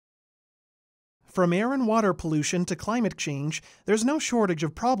From air and water pollution to climate change, there's no shortage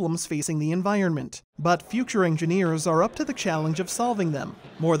of problems facing the environment. But future engineers are up to the challenge of solving them.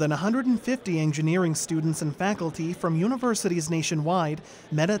 More than 150 engineering students and faculty from universities nationwide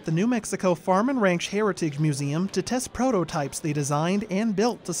met at the New Mexico Farm and Ranch Heritage Museum to test prototypes they designed and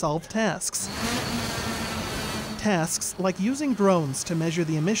built to solve tasks. Tasks like using drones to measure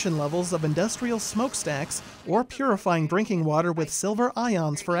the emission levels of industrial smokestacks or purifying drinking water with silver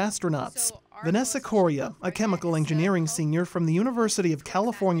ions for astronauts. Vanessa Coria, a chemical engineering senior from the University of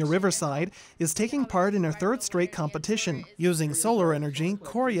California, Riverside, is taking part in her third straight competition. Using solar energy,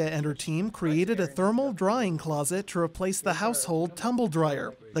 Coria and her team created a thermal drying closet to replace the household tumble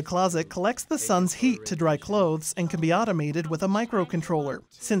dryer. The closet collects the sun's heat to dry clothes and can be automated with a microcontroller.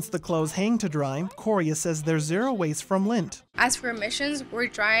 Since the clothes hang to dry, Coria says there's zero waste from lint. As for emissions,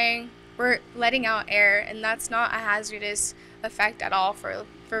 we're letting out air, and that's not a hazardous effect at all for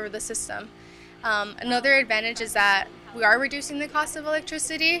the system. Another advantage is that we are reducing the cost of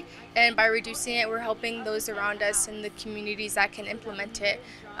electricity, and by reducing it, we're helping those around us in the communities that can implement it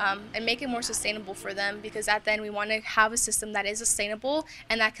and make it more sustainable for them, because at the end we want to have a system that is sustainable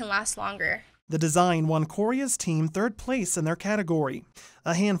and that can last longer. The design won Coria's team third place in their category.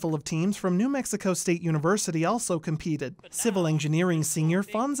 A handful of teams from New Mexico State University also competed. Civil engineering senior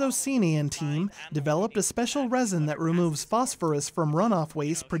Fonzo Cini and team developed a special resin that removes phosphorus from runoff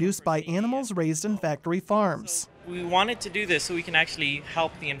waste produced by animals raised in factory farms. We wanted to do this so we can actually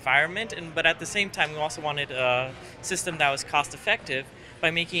help the environment, but at the same time we also wanted a system that was cost effective by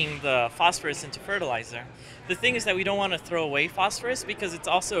making the phosphorus into fertilizer. The thing is that we don't want to throw away phosphorus because it's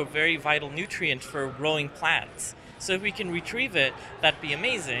also a very vital nutrient for growing plants. So if we can retrieve it, that'd be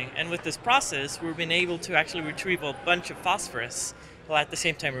amazing. And with this process, we've been able to actually retrieve a bunch of phosphorus while at the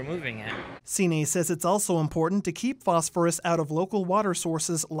same time removing it. Cine says it's also important to keep phosphorus out of local water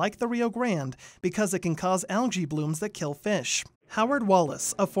sources like the Rio Grande because it can cause algae blooms that kill fish. Howard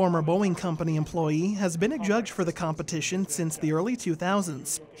Wallace, a former Boeing Company employee, has been a judge for the competition since the early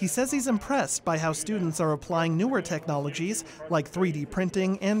 2000s. He says he's impressed by how students are applying newer technologies like 3D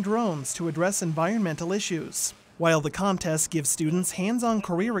printing and drones to address environmental issues. While the contest gives students hands-on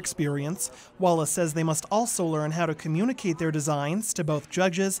career experience, Wallace says they must also learn how to communicate their designs to both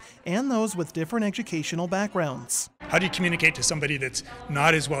judges and those with different educational backgrounds. How do you communicate to somebody that's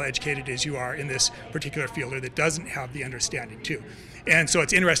not as well educated as you are in this particular field, or that doesn't have the understanding too? And so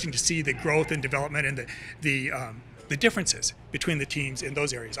it's interesting to see the growth and development and the differences between the teams in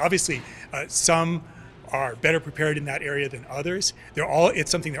those areas. Obviously, some are better prepared in that area than others.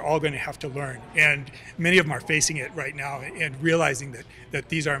 It's something they're all going to have to learn, and many of them are facing it right now and realizing that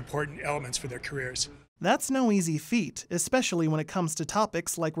these are important elements for their careers. That's no easy feat, especially when it comes to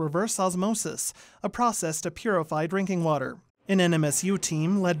topics like reverse osmosis, a process to purify drinking water. An NMSU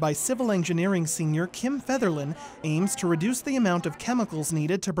team led by civil engineering senior Kim Featherland aims to reduce the amount of chemicals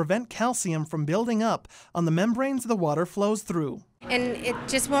needed to prevent calcium from building up on the membranes the water flows through. And it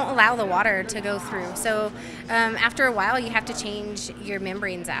just won't allow the water to go through. So after a while you have to change your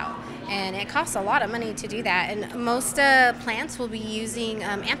membranes out, and it costs a lot of money to do that, and most plants will be using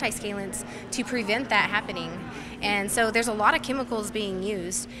anti-scalants to prevent that happening. And so there's a lot of chemicals being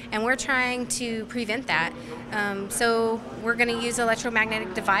used, and we're trying to prevent that. So we're going to use an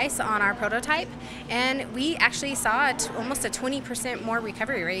electromagnetic device on our prototype, and we actually saw almost a 20% more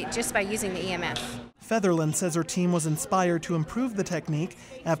recovery rate just by using the EMF. Featherland says her team was inspired to improve the technique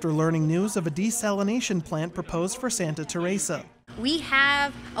after learning news of a desalination plant proposed for Santa Teresa. We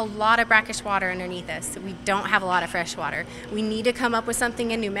have a lot of brackish water underneath us. We don't have a lot of fresh water. We need to come up with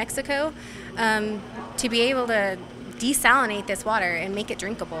something in New Mexico to be able to desalinate this water and make it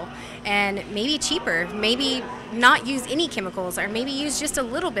drinkable, and maybe cheaper, maybe not use any chemicals, or maybe use just a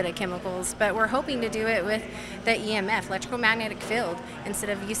little bit of chemicals, but we're hoping to do it with the EMF, electromagnetic field, instead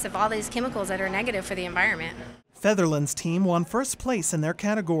of use of all these chemicals that are negative for the environment. Featherland's team won first place in their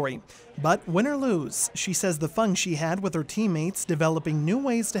category. But win or lose, she says the fun she had with her teammates developing new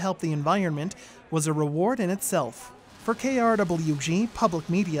ways to help the environment was a reward in itself. For KRWG Public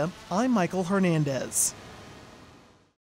Media, I'm Michael Hernandez.